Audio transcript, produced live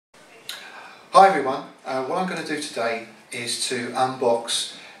Hi everyone, what I'm going to do today is to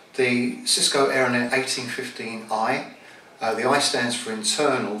unbox the Cisco AeroNet 1815i. The I stands for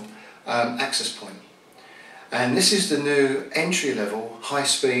internal access point, and this is the new entry-level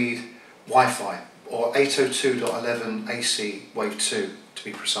high-speed Wi-Fi, or 802.11 AC Wave 2 to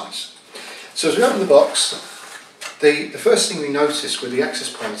be precise. So as we open the box, the first thing we notice with the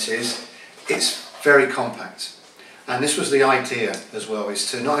access point is it's very compact, and this was the idea as well, is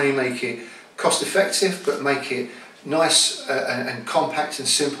to not only make it cost effective but make it nice and compact and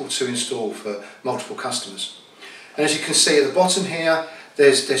simple to install for multiple customers. And as you can see at the bottom here,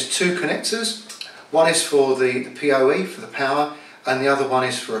 there's two connectors. One is for the PoE, for the power, and the other one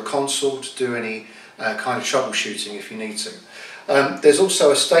is for a console to do any kind of troubleshooting if you need to. There's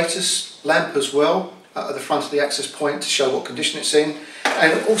also a status lamp as well at the front of the access point to show what condition it's in,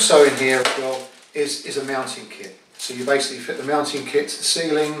 and also in here as well is a mounting kit. So you basically fit the mounting kit to the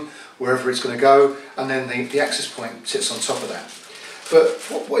ceiling, wherever it's going to go, and then the access point sits on top of that.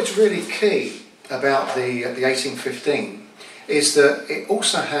 But what is really key about the 1815 is that it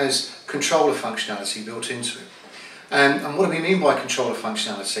also has controller functionality built into it. And what we mean by controller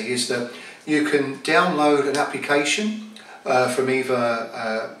functionality is that you can download an application from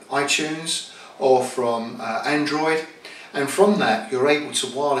either iTunes or from Android, and from that you're able to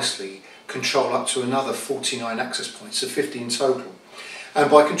wirelessly control up to another 49 access points, so 50 in total. And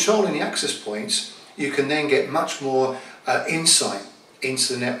by controlling the access points, you can then get much more insight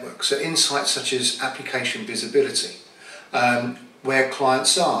into the network. So insights such as application visibility, where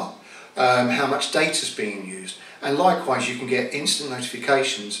clients are, how much data is being used, and likewise you can get instant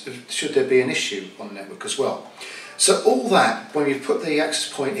notifications should there be an issue on the network as well. So all that, when you put the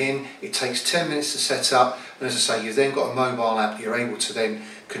access point in, it takes 10 minutes to set up, and as I say, you've then got a mobile app that you're able to then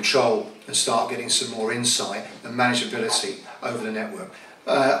control and start getting some more insight and manageability over the network.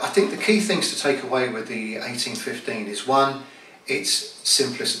 I think the key things to take away with the 1815 is, one, its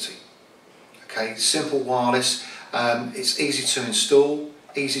simplicity. Okay, simple wireless, it's easy to install,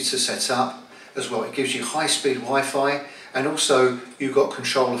 easy to set up as well. It gives you high-speed Wi-Fi, and also you've got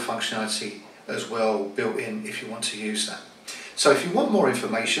controller functionality as well built in if you want to use that. So if you want more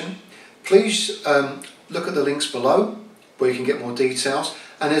information, please look at the links below where you can get more details,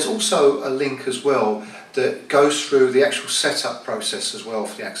 and there's also a link as well that goes through the actual setup process as well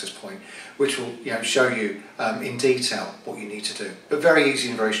for the access point, which will show you in detail what you need to do, but very easy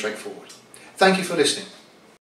and very straightforward. Thank you for listening.